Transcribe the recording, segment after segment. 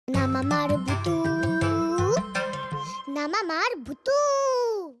মামার ভুতু, না মামার ভুতু।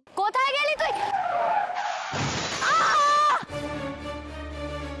 কোথায় গেলি তুই?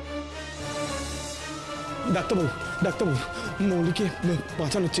 ডাক্তারবাবু, ডাক্তারবাবু, মৌলিকে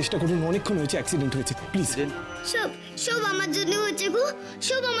বাঁচানোর চেষ্টা করুন, অনেকক্ষণ হয়েছে, অ্যাক্সিডেন্ট হয়েছে, প্লিজ। সব সব আমার জন্য হয়েছে গো,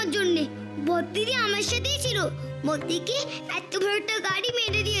 সব আমার জন্য। বদ্দিদি আমার সাথেই ছিল, বদ্দিকে এত বড় একটা গাড়ি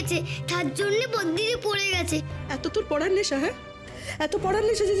মেরে দিয়েছে, তার জন্য বদ্দিদি পড়ে গেছে। এত তোর পড়ার নেশা? হ্যাঁ, এত পড়ার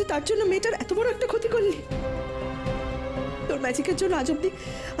নেশা যে তার জন্য মেয়েটার এত বড় একটা ক্ষতি করলি? তোর ম্যাজিকের জন্য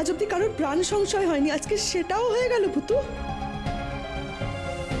আজ অব্দি কারোর প্রাণ সংশয় হয়নি, আজকে সেটাও হয়ে গেল ভুতু।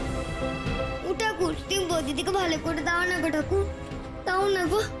 ও ঠাকুর, তুমি বদ্দিদিকে ভালো করে দাও না গো ঠাকুর, দাও না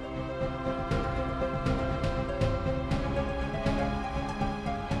গো।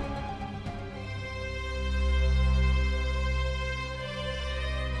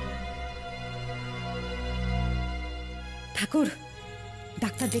 ঠাকুর,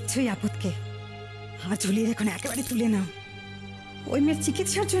 ডাক্তার দেখছে ওই আপদকে, আর ঝুলিয়ে এখন একেবারে তুলে নাও। ওই মেয়ের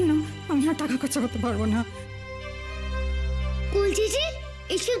চিকিৎসার জন্য আমি আর টাকা খরচা করতে পারবো না। কুলচিজি,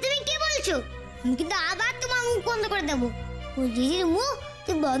 এসব তুমি কি বলছো? আমি কিন্তু আবার তোমার মুখ বন্ধ করে দেবো। কুলচিজির মুখ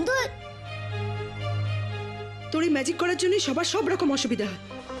তুই বন্ধ। তোর এই ম্যাজিক করার জন্য সবার সব রকম অসুবিধা হয়।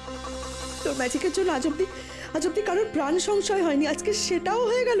 তোর ম্যাজিকের জন্য আজ অব্দি কারোর প্রাণ সংশয় হয়নি, আজকে সেটাও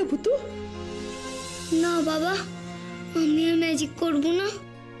হয়ে গেল ভুতু। না বাবা, আমি আর ম্যাজিক করবো না।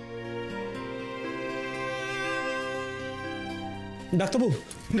 ডাক্তারবাবু,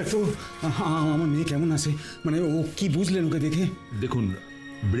 ডাক্তারবাবু, আমার মেয়ে কেমন আছে? মানে ও কি বুঝলেন ওকে দেখে? দেখুন,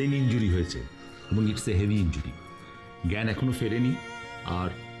 ব্রেন ইঞ্জুরি হয়েছে এবং ইটস এ হেভি ইঞ্জুরি। জ্ঞান এখনো ফেরেনি, আর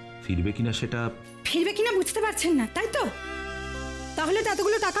ফিরবে কিনা বুঝতে পারছেন না, তাই তো? তাহলে তো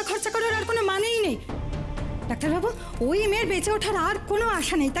এতগুলো টাকা খরচা করার আর কোনো মানেই নেই। ডাক্তারবাবু, ওই মেয়ের বেঁচে ওঠার আর কোনো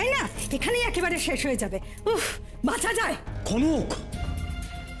আশা নেই, তাই না? এখানেই একেবারে শেষ হয়ে যাবে। উফ, বাঁচা যায়? কনক,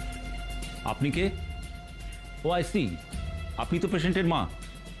 আপনি কে? ও আই সি, আপনি তো পেশেন্টের মা।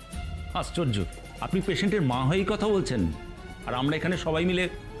 আশ্চর্য, আপনি পেশেন্টের মা হয়েই কথা বলছেন, আর আমরা এখানে সবাই মিলে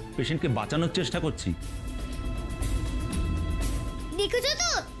পেশেন্টকে বাঁচানোর চেষ্টা করছি। দেখেছো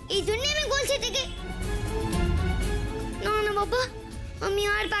তো, এই জন্য আমি বলছি থেকে। না না বাবা, আমি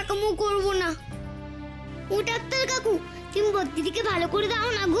আর পাকামো করবো না। ও ডাক্তার কাকু, তুমি বদ্দিদিকে ভালো করে দাও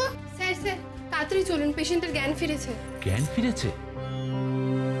না গো। স্যার স্যার, তাড়াতাড়ি চলুন, পেশেন্টের জ্ঞান ফিরেছে। জ্ঞান ফিরেছে?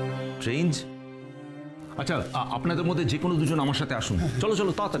 ট্রেঞ্জ, আচ্ছা আপনাদের মধ্যে যে কোনো দুজন আমার সাথে আসুন। চলো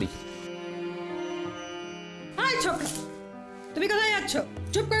চলো তাড়াতাড়ি। তুমি কোথায় যাচ্ছ?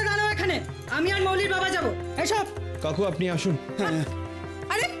 চুপ করে দাঁড়াও এখানে, আমি আর মৌলির বাবা যাবো। এসব। কাকু আপনি আসুন।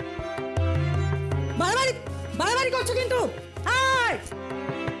 আরে বাড়াবাড়ি করছো কিন্তু।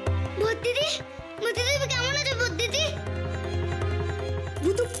 বদ্দিদি, বদ্দিদি তুমি কেমন আছো বদ্দিদি?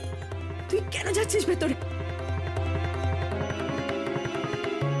 ভুতু, তুই কেন যাচ্ছিস ভেতরে?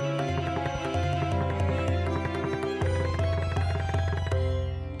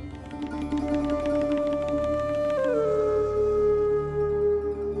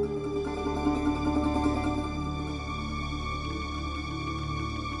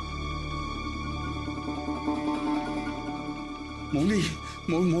 মৌলি,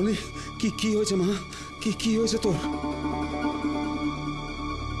 মৌলি, কি হয়েছে মা? কি হয়েছে তোর?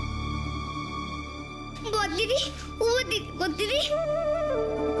 বদ্দিদি, ও বদ্দিদি,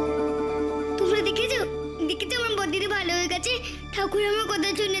 তোমরা দেখেছো আমার বদ্দিদি ভালো হয়ে গেছে। ঠাকুর আমার কথা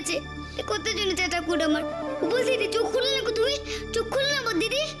শুনেছে ঠাকুর আমার। ও বদ্দিদি, চোখ খুলে না, তুমি চোখ খুলে না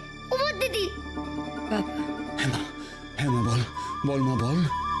বদ্দিদি। ও বদ্দিদি। হ্যাঁ মা, বল মা, বল।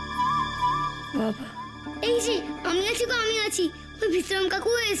 বাবা, এই যে আমি আছি গো, আমি আছি। ওই বিশ্রাম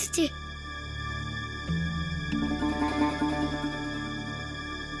কাকু এসেছে।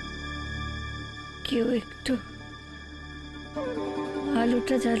 কেউ একটু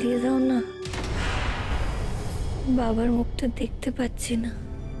আলোটা জ্বালিয়ে দাও না, বাবার মুখটা দেখতে পাচ্ছি না।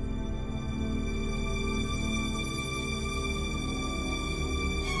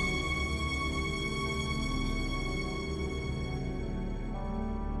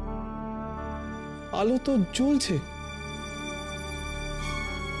 আলো তো জ্বলছে।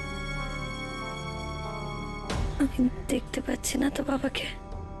 আমি দেখতে পাচ্ছি না তো বাবাকে।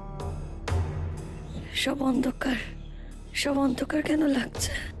 সব অন্ধকার কেন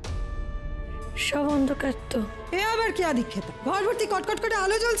লাগছে? সব অন্ধকার তো। এ আবার কি আদিক্ষেত? ঘর ভর্তি কটকট করে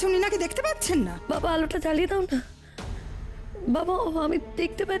আলো জ্বলছে, উনি নাকি দেখতে পাচ্ছেন না? বাবা, আলোটা জ্বালিয়ে দাও না বাবা, আমি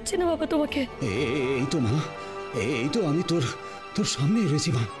দেখতে পাচ্ছি না বাবা তোমাকে। এই তো মা, এই তো আমি তোর সামনেই রয়েছি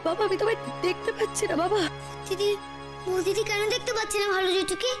মা। বাবা, আমি তোমায় দেখতে পাচ্ছি না বাবা। দিদি কেন দেখতে পাচ্ছি না ভালো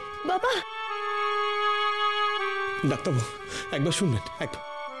চোখে? বাবা, ডাক্তারবাবু একবার শুনবেন, একবার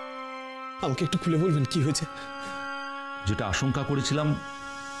আমাকে একটু খুলে বলবেন কি হয়েছে? যেটা আশঙ্কা করেছিলাম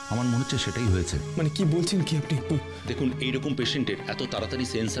আমার মনে হচ্ছে সেটাই হয়েছে। মানে কি বলছেন কি আপনি? দেখুন, এইরকম পেশেন্টের এত তাড়াতাড়ি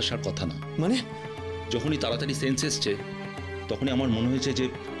সেন্স আসার কথা না। মানে যখনই তাড়াতাড়ি সেন্স এসছে তখনই আমার মনে হয়েছে যে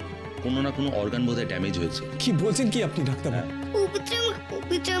কোনো না কোনো অর্গান বোধহয় ড্যামেজ হয়েছে। কি বলছেন কি আপনি ডাক্তার?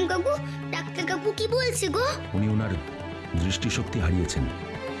 বিক্রম কাকু, ডাক্তার কাকু কি বলছে গো? উনি ওনার দৃষ্টিশক্তি হারিয়েছেন।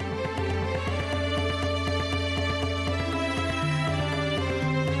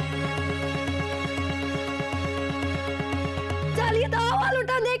 জ্বালিয়ে দাও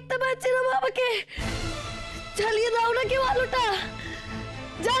আলোটা, দেখতে পাচ্ছি না বাবাকে। জ্বালিয়ে দাও না কেউ আলোটা,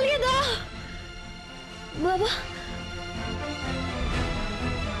 জ্বালিয়ে দাও বাবা।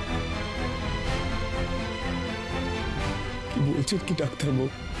 কি বলছেন কি ডাক্তারবাবু?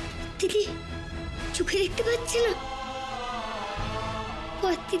 দিদি চোখে দেখতে পাচ্ছি না।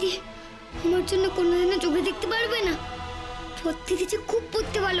 দিদি আমার জন্য কোনোদিনও চোখে দেখতে পারবে না। দিদি যে খুব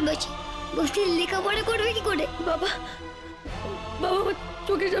পড়তে ভালোবাসে, বসে লেখাপড়া করবে কি করে? বাবা বাবা, আমার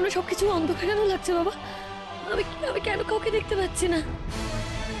চোখের সামনে সবকিছু অন্ধকার কেন লাগছে বাবা? আমি আমি কেন কাউকে দেখতে পাচ্ছি না?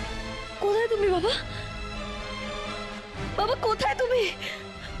 কোথায় তুমি বাবা? বাবা কোথায় তুমি?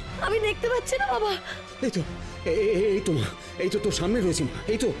 আমি দেখতে পাচ্ছি না বাবা। এই তো এই তো মা, এই তো তোর সামনে রয়েছে মা,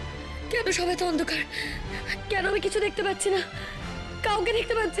 এই তো। কেন সবাই তো অন্ধকার? কেন আমি কিছু দেখতে পাচ্ছি না? কাউকে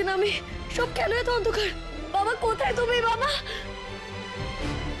দেখতে পাচ্ছি না আমি। সব কেন এত অন্ধকার? বাবা কোথায় তুমি বাবা?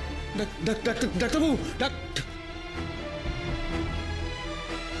 ডাক্তারবাবু,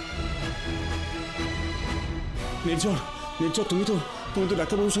 নির্ঝর, তুমি তো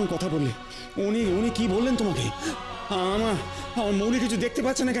ডাক্তারবাবুর সঙ্গে কথা বললে। উনি কি বললেন তোমাকে? আমার মৌলি কিছু দেখতে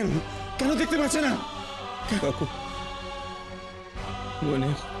পাচ্ছে না কেন? কেন দেখতে পাচ্ছে না? কাকু মানে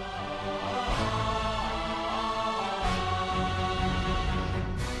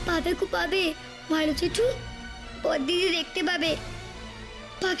পাবে কো পাবে, ভালো চিঠু দিদি দেখতে পাবে।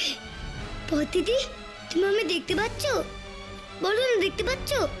 দিদি তুমি আমি দেখতে পাচ্ছ? বলো না দেখতে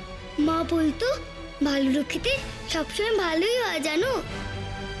পাচ্ছ? মা বলতো ভালো রক্ষিতে সবসময় ভালোই হয় জানো।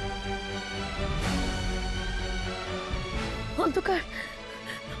 অন্ধকার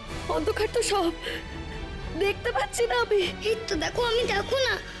অন্ধকার তো সব দেখতে পাচ্ছি না আমি। এই তো দেখো, আমি দেখো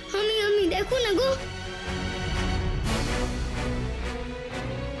না, আমি দেখো না গো।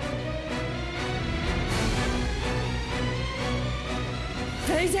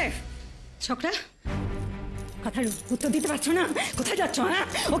 এই যে ছোকরা, কথার উত্তর দিতে পারছো না? কোথায় যাচ্ছ? হ্যাঁ,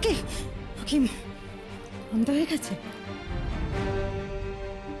 ওকে ওকে অন্ধ হয়ে গেছে।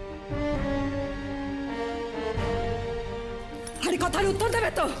 আরে কথার উত্তর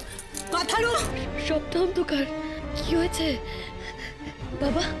দেবে তো? কথার সব তো অন্ধকার। কি হয়েছে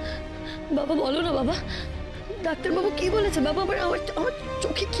বাবা? বাবা বলো না বাবা। ডাক্তার বাবু কি বলেছে বাবা? আমার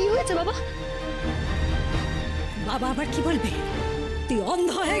চোখে কি হয়েছে বাবা? বাবা আবার কি বলবে? তুই অন্ধ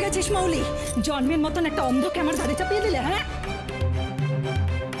হয়ে গেছিস মৌলি। জন্মের মতন একটা অন্ধকে আমার ঘাড়ে চাপিয়ে দিলে। হ্যাঁ,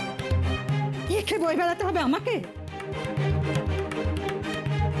 একে বই বেড়াতে হবে আমাকে?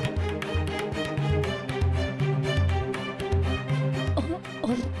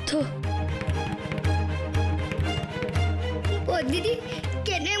 অন্ধ? দিদি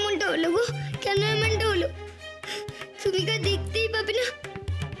কেন এমনটা হলো গো? কেন এমনটা হলো? তুমি কা দেখতেই পাবে না?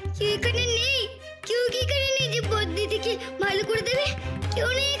 কেউ এখানে নেই? কেউ কি এখানে নেই যে দিদিকে ভালো করে দেবে? কেউ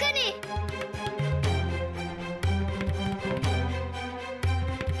নেই এখানে?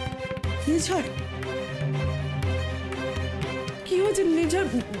 নির্ঝর, কি হয়েছে নির্ঝর?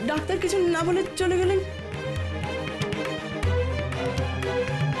 ডাক্তার কিছু না বলে চলে গেলেন।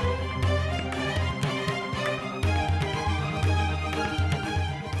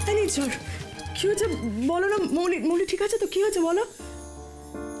 নির্ঝর কি হয়েছে বলো না? মৌলি ঠিক আছে তো? কি হয়েছে বলো।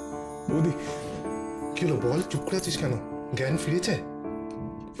 বৌদি কি হলো বল? চুপ করে আছিস কেন? জ্ঞান ফিরেছে?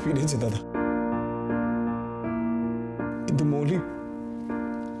 ফিরেছে দাদা, কিন্তু মৌলি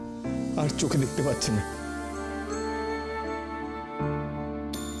আর চোখে দেখতে পাচ্ছে না।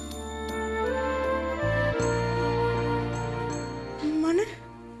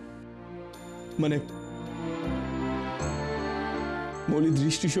 মানে মৌলি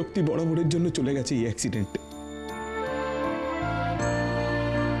দৃষ্টিশক্তি বরাবরের জন্য চলে গেছে এই অ্যাক্সিডেন্টে।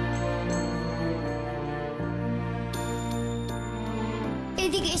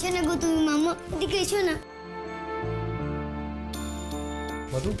 এদিকে এসো না গো তুমি মামা, এদিকে এসো না।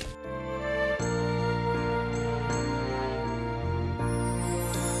 মধু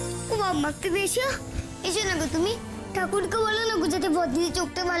ও বাবা, তুমি এসো না গো তুমি। ঠাকুরকে বলো না গো যাতে বদিদি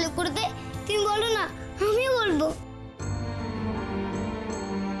চোখটা ভালো করে দে। তুমি বলো না, আমি বলবো।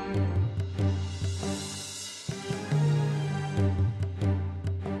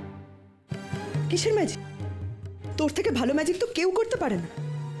 কিসের ম্যাজিক? তোর থেকে ভালো ম্যাজিক তো কেউ করতে পারে না।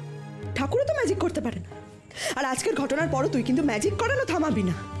 ঠাকুরও তো ম্যাজিক করতে পারে না। আর আজকের ঘটনার পরও তুই কিন্তু ম্যাজিক করানো থামাবি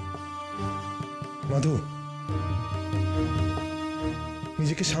না। মাধু,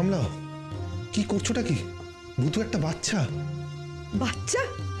 নিজেকে সামলাও। কি করছোটা কি? ভূতু একটা বাচ্চা। বাচ্চা?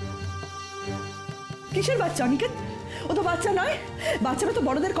 কিসের বাচ্চা অনিকেত? ও তো বাচ্চা নয়। বাচ্চারা তো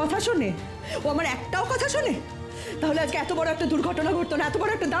বড়দের কথা শোনে। ও আমার একটাও কথা শোনে? তাহলে আজকে এত বড় একটা দুর্ঘটনা ঘটতো না, এত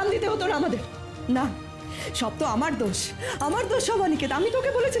বড় একটা দান দিতে হতো না আমাদের। না, সব তো আমার দোষ। আমার দোষ সব অনিকেত। আমি তোকে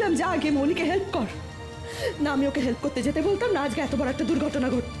বলেছিলাম যা আগে মৌলিকে হেল্প কর। না, আমি ওকে হেল্প করতে যেতে বলতাম না, আজকে এত বড় একটা দুর্ঘটনা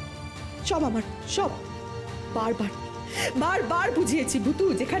ঘট। সব আমার, সব। বারবার বারবার বুঝিয়েছি ভূতু,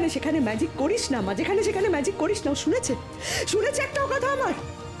 যেখানে সেখানে ম্যাজিক করিস না মা, যেখানে সেখানে ম্যাজিক করিস না। ও শুনেছে? শুনেছে একটাও কথা আমার?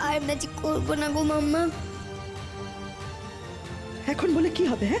 আর ম্যাজিক করবো না গো মাম্মা। এখন বলে কি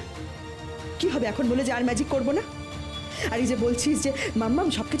হবে? হ্যাঁ, কি হবে এখন বলে যে আর ম্যাজিক করবো না? আর এই যে বলছিস যে মাম্মাম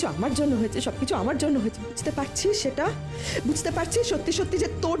সবকিছু আমার জন্য হয়েছে, সবকিছু আমার জন্য হয়েছে, বুঝতে পারছিস সেটা? বুঝতে পারছিস সত্যি সত্যি যে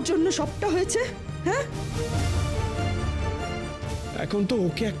তোর জন্য সবটা হয়েছে? হ্যাঁ, এখন তো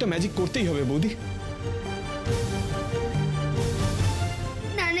ওকে একটা ম্যাজিক করতেই হবে বৌদি।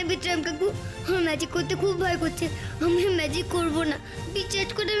 না না বিক্রম কাকু, আমার ম্যাজিক করতে খুব ভয় করছে। আমি ম্যাজিক করবো না, বিশ্বাস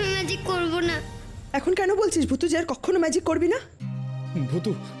করে আমি ম্যাজিক করবো না। এখন কেন বলছিস ভূতু যে আর কখনো ম্যাজিক করবি না?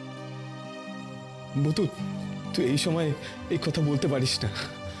 ভূতু, ভূতু, তুই এই সময় এই কথা বলতে পারিস না।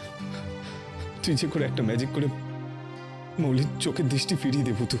 তুই যে করে একটা ম্যাজিক করে মৌলির চোখের দৃষ্টি ফিরিয়ে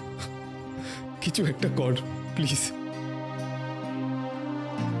দে ভূতু। কিছু একটা কর প্লিজ।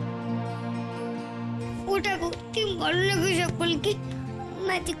 ওটা গো, তুমি বলো না গো সকলকে,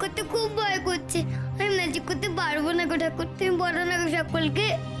 ম্যাজিক করতে খুব ভয় করছে। আমি ম্যাজিক করতে পারবো না গো ঠাকুর, তুমি বলো না গো সকলকে।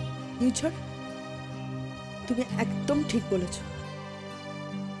 নিঝড়, তুমি একদম ঠিক বলেছ।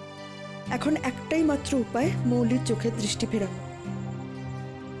 এখন একটাই মাত্র উপায় মৌলির চোখের দৃষ্টি ফেরানো।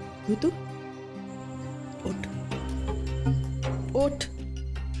 ভূতু, ওঠ, ওঠ।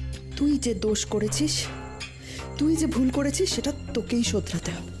 তুই যে দোষ করেছিস, তুই যে ভুল করেছিস, সেটা তোকেই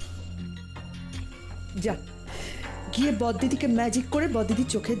শোধরাতে হবে। যা, গিয়ে বদদিদিকে ম্যাজিক করে বদদিদির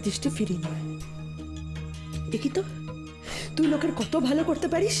চোখের দৃষ্টি ফিরিয়ে নিয়ে আয়। দেখি তো তুই লোকের কত ভালো করতে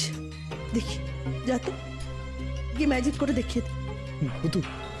পারিস। দেখি, যা তো গিয়ে ম্যাজিক করে দেখিয়ে দে। ভূতু,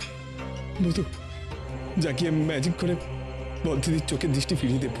 ভূতু, যা গিয়ে ম্যাজিক করে বদদিদির চোখের দৃষ্টি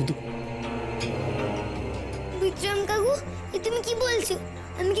ফিরিয়ে দে ভূতু। বিক্রম কাকু, এ তুমি কি বলছো?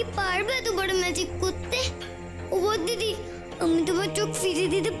 আমি কি পারবো এত বড় ম্যাজিক করতে? ও দিদি, আমি তোমার চোখ ফিরিয়ে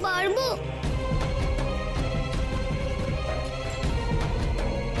দিতে পারবো?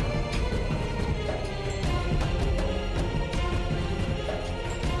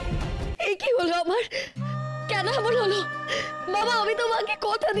 এই কি হলো আমার? কেন এমন হলো? বাবা, আমি তো মাকে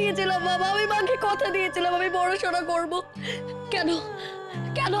কথা দিয়েছিলাম। বাবা, আমি মাকে কথা দিয়েছিলাম আমি পড়াশোনা করব। কেন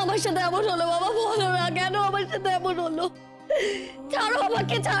কেন আমার সাথে এমন হলো? বাবা বলো না, কেন আমার সাথে এমন হলো? ছাড়ো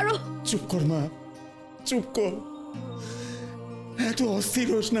আমাকে, ছাড়ো। চুপ কর মা, চুপ কর। এত অস্থির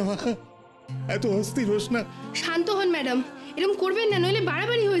হোস না মা, এত অস্থির হোস না। শান্ত হন ম্যাডাম, এরকম করবেন না, নইলে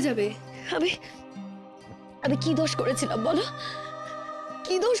বাড়াবাড়ি হয়ে যাবে। আমি আমি কি দোষ করেছিলাম বলো?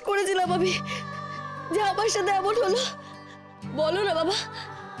 কি দোষ করেছিলাম আমি যে আমার সাথে এমন হলো? বলো না বাবা,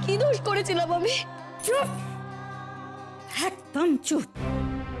 কি দোষ করেছিলাম আমি? চুপ, একদম চুপ।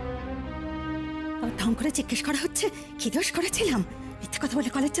 আর ঢং করে জিজ্ঞেস করা হচ্ছে কি দোষ করেছিলাম? মিথ্যে কথা বলে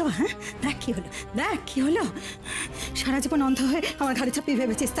কলেজ যাওয়া? হ্যাঁ, দেখ কি হলো, দেখ কি হলো। সারা জীবন অন্ধ হয়ে আমার ঘরে চাপিয়ে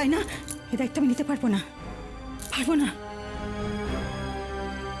ভেবেছিস, তাই না? এ দায়িত্ব আমি নিতে পারবো না, পারবো না।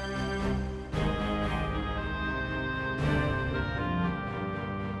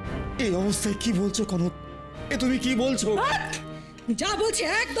 এই অবস্থায় কি বলছো কনক? এ তুমি কি বলছো? যা বলছি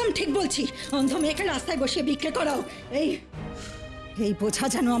একদম ঠিক বলছি। অন্ধ মেয়েকে রাস্তায় বসিয়ে ভিক্ষে করাও, এই এই বোঝা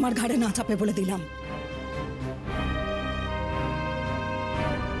যেন আমার ঘাড়ে না চাপে বলে দিলাম।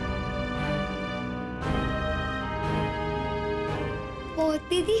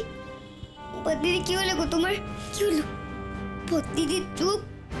 দিদি, দিদি কি হলো গো তোমার? কি হলো? দিদির চোখ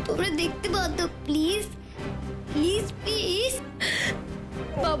তোমরা দেখতে পাও তো? Please please please.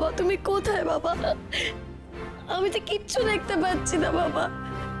 বাবা তুমি কোথায় বাবা? আমি তো কিচ্ছু দেখতে পাচ্ছি না বাবা,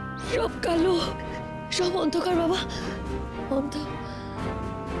 সব কালো, সব অন্ধকার বাবা। অন্ধ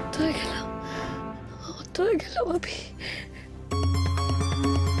হয়ে গেলাম, অন্ধ হয়ে গেলাম আমি।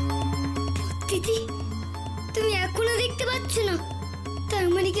 দিদি, তুমি এখনো দেখতে পাচ্ছ না? তার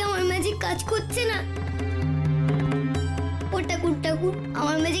মানে কি আমার ম্যাজিক কাজ করছে না? ও ঠাকুর ঠাকুর,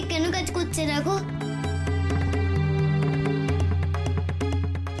 আমার ম্যাজিক কেন কাজ করছে না গো?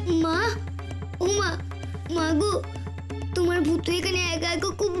 মা, ও মা, মা গো, তোমার ভূতু এখানে একা একা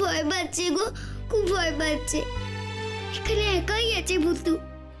খুব ভয় পাচ্ছে গো, খুব ভয় পাচ্ছে। এখানে একাই আছে ভূতু।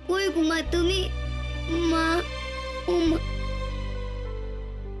 ওই গো মা তুমি, মা, ও মা।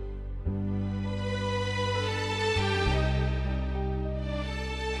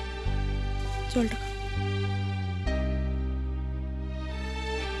 জলটা খা।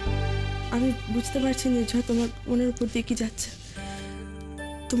 আমি বুঝতে পারছি নির্ঝর তোমার মনের উপর দিয়ে কি যাচ্ছে।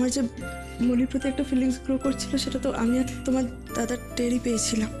 তোমার যে মৌলির প্রতি একটা ফিলিংস গ্রো করছিল সেটা তো আমি আর তোমার দাদা টেরই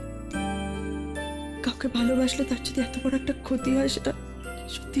পেয়েছিলাম। কাউকে ভালোবাসলে তার যদি এত বড় একটা ক্ষতি হয় সেটা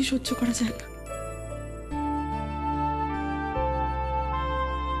সত্যি সহ্য করা যায় না।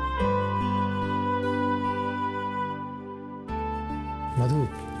 মাধু,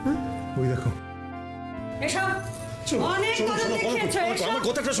 ওই দেখো। এসব অনেক কথা দেখিয়েছো। আমার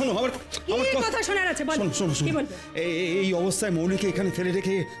কথাটা শোনো। কি কথা শোনার আছে বল? শোনো কি বলবে? এই অবস্থায় মৌলিকে এখানে ফেলে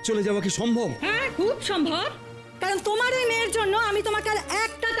রেখে চলে যাওয়া কি সম্ভব? হ্যাঁ, খুব সম্ভব। কারণ তোমার এই মেয়ের জন্য আমি তোমাকে আর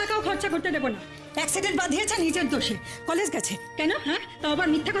একটা টাকাও খরচা করতে দেবো না। অ্যাক্সিডেন্ট বাঁধিয়েছে নিজের দোষে, কলেজ গেছে কেন? হ্যাঁ, তাও আবার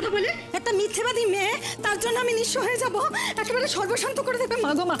মিথ্যা কথা বলে। একটা মিথ্যেবাদী মেয়ে, তার জন্য আমি নিঃস্ব হয়ে যাব, একেবারে সর্বশান্ত করে দেবে।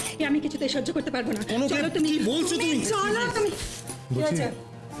 মা গো মা, এ আমি কিছুতেই সহ্য করতে পারবো না। চলো তুমি। কি বলছো তুমি? চলো তুমি। বলছি,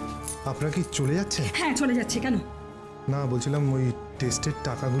 আপনারা কি চলে যাচ্ছেন? হ্যাঁ, চলে যাচ্ছি। কেন? না, বলছিলাম ওই টেস্টের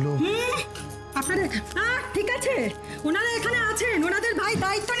টাকাগুলো। আপনারা ঠিক আছে, ওনারা এখানে আছেন, ওনাদের ভাই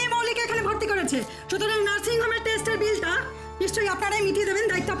দায়িত্ব নিয়ে মৌলিকে এখানে ভর্তি করেছে। সুতরাং নার্সিং হোমের টেস্টের বিলটা নিশ্চয়ই আপনারাই মিটিয়ে দেবেন,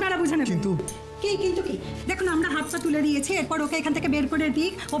 দায়িত্ব আপনারা বুঝে নেবেন। কিন্তু কি দেখুন, আমরা হাত পা তুলে দিয়েছি, এরপর ওকে এখান থেকে বের করে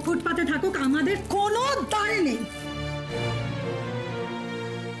দিক, ও ফুটপাতে থাকুক, আমাদের কোনো দায় নেই।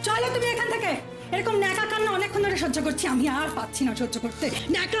 চলো তুমি এখান থেকে। এরকম ন্যাকা কান্না অনেকক্ষণ ধরে সহ্য করছি, আমি আর পাচ্ছি না সহ্য করতে।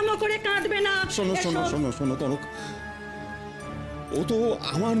 ন্যাকামো করে কাঁদবে না। শোনো তনক, ও তো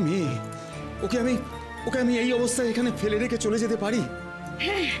আমার মেয়ে। ওকে আমি এই অবস্থায় এখানে ফেলে রেখে চলে যেতে পারি?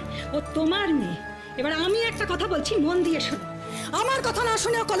 হ্যাঁ, ও তোমার মেয়ে। এবার আমি একটা কথা বলছি, মন দিয়ে শোনো। আমার কথা না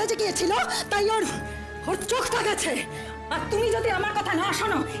শুনে ও কলেজে গিয়েছিল, তাই ওর চোখটা গেছে। আর তুমি যদি আমার কথা না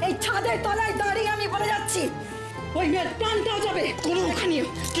শোনো, এই ছাদের তলায় দাঁড়িয়ে আমি বলে যাচ্ছি, ওই মেয়ের প্রাণটাও যাবে।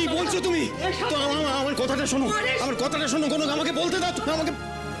 কি বলছো তুমি? তো আমার কথাটা শোনো, আমার কথাটা শোনো। কোনো আমাকে বলতে দাও, আমাকে।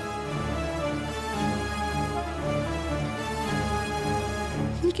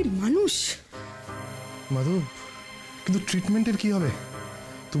 কি মানুষ! মাধু, কিন্তু ট্রিটমেন্টের কি হবে?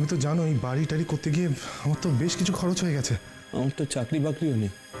 তুমি তো জানো এই বাড়ি টাড়ি করতে গিয়ে আমার তো বেশ কিছু খরচ হয়ে গেছে। আমার তো চাকরি বাকরিও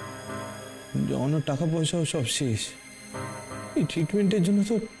নেই, অন্য টাকা পয়সাও সব শেষ। এই ট্রিটমেন্টের জন্য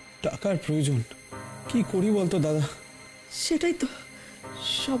তো টাকার প্রয়োজন। কি করি বলতো দাদা? সেটাই তো,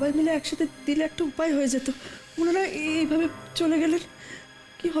 সবাই মিলে একসাথে দিলে একটা উপায় হয়ে যেত। ওনারা এইভাবে চলে গেলেন,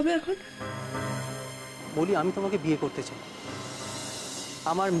 কি হবে এখন? বলি, আমি তোমাকে বিয়ে করতে চাই।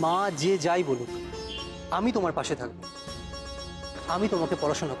 আমার মা যে যাই বলুক, আমি তোমার পাশে থাকবো। আমি তোমাকে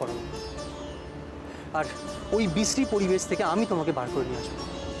পড়াশোনা করাবো, আর ওই বিশ্রী পরিবেশ থেকে আমি তোমাকে বার করে নিয়ে আসবো।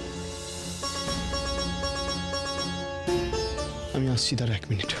 আমি আসছি, তার 1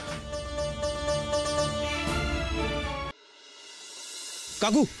 মিনিট।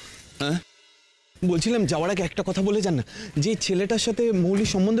 কাকু, হ্যাঁ বলছিলাম যাওয়ার আগে একটা কথা বলে যান না। যে ছেলেটার সাথে মৌলির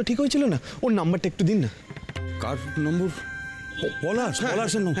সম্বন্ধ ঠিক হয়েছিল না, ওর নাম্বারটা একটু দিন না। কার নম্বর?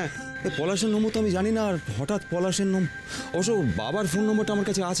 পলাশের নম্বর? পলাশের নম্বর তো আমি জানি না। আর হঠাৎ পলাশের নম্বর? অবশ্য বাবার ফোন নম্বরটা আমার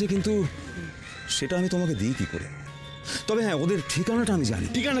কাছে আছে, কিন্তু সেটা আমি তোমাকে দিই কি করে? তবে হ্যাঁ, ওদের ঠিকানাটা আমি জানি।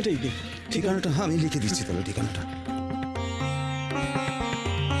 ঠিকানাটাই দিন। ঠিকানাটা আমি লিখে দিচ্ছি তাহলে। ঠিকানাটা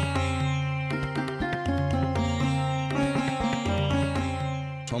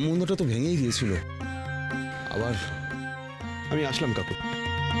সম্বন্ধটা তো ভেঙেই গিয়েছিল আবার। আমি আসলাম কাকু।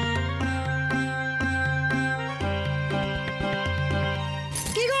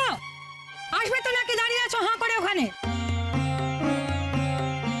 কি গো, আসবে তো নাকি দাঁড়িয়ে আছো হাঁ করে ওখানে?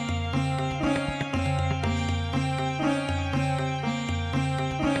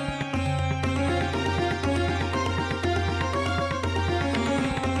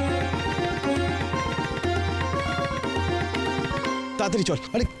 তাড়াতাড়ি চল।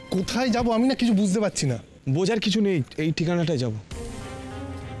 আরে কোথায় যাব আমি না কিছু বুঝতে পারছি না। বোঝার কিছু নেই, এই ঠিকানাটায় যাব।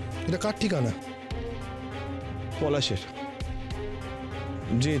 এটা কার ঠিকানা? পলাশের।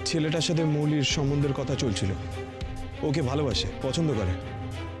 যে ছেলেটার সাথে মৌলির সম্বন্ধের কথা চলছিল, ওকে ভালোবাসে, পছন্দ করে।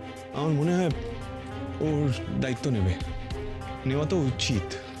 আমার মনে হয় ওর দায়িত্ব নেবে। নেওয়া তো উচিত।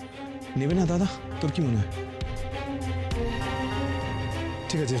 নেবে না দাদা? তোর কি মনে হয়?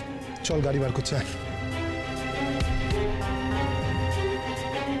 ঠিক আছে, চল গাড়ি বার করছি।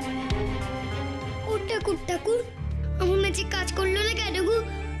 ঠাকুর, আমার ম্যাজিক কাজ করলো না কেন গো?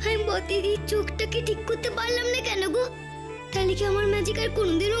 আমি বদিদির চোখটাকে ঠিক করতে পারলাম না কেন গো? তাহলে কি আমার ম্যাজিক আর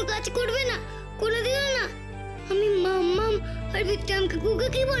কোনোদিনও কাজ করবে না? কোনোদিনও না? আমি মাম্মাম আর বিক্রম কাকুকে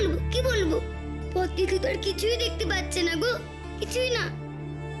কি বলবো? বদিদি তো আর কিছুই দেখতে পাচ্ছে না গো, কিছুই না।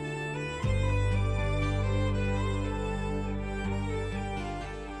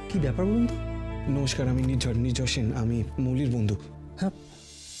 কি ব্যাপার বলুন তো? নমস্কার, আমি নির্ঝর সেন। আমি মৌলির বন্ধু। হ্যাঁ,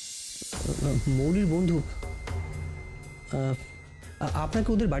 মৌলির বন্ধু? আপনাকে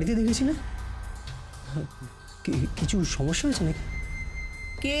ওদের বাড়িতে দেখেছি না? কিছু সমস্যা হয়েছে নাকি?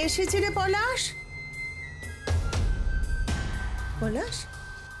 কে এসেছে রে পলাশ? পলাশ,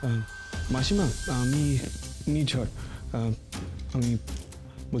 মাসিমা, আমি নিঝড়। আমি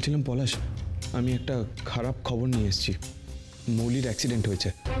বলছিলাম পলাশ, আমি একটা খারাপ খবর নিয়ে এসেছি। মৌলির অ্যাক্সিডেন্ট হয়েছে।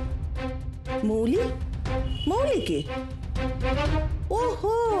 মৌলি? মৌলিকে?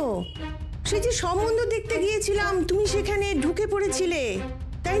 ওহো, সে যে সম্বন্ধ দেখতে গিয়েছিলাম, তুমি সেখানে ঢুকে পড়েছিলে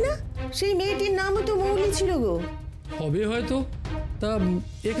তাই না? সেই মেয়েটির নামও তো মৌলি ছিল গো। হবে হয়তো। তা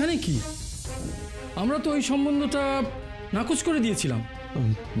এখানে কি? আমরা তো ওই সম্বন্ধটা নাকচ করে দিয়েছিলাম।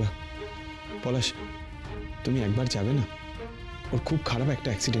 বাহ, পলাশ তুমি একবার যাবে না? ওর খুব খারাপ একটা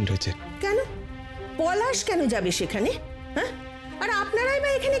অ্যাক্সিডেন্ট হয়েছে। কেন? পলাশ কেন যাবে সেখানে? হ্যাঁ, আর আপনারাই বা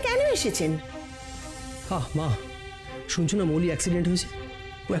এখানে কেন এসেছেন? হ্যাঁ মা, শুনছো না মৌলি অ্যাক্সিডেন্ট হয়েছে,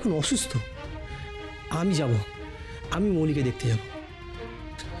 ও এখন অসুস্থ। আমি যাব, আমি মৌলিকে দেখতে যাব।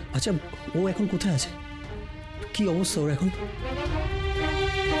 আচ্ছা, ও এখন কোথায় আছে? কি অবস্থা ওর এখন?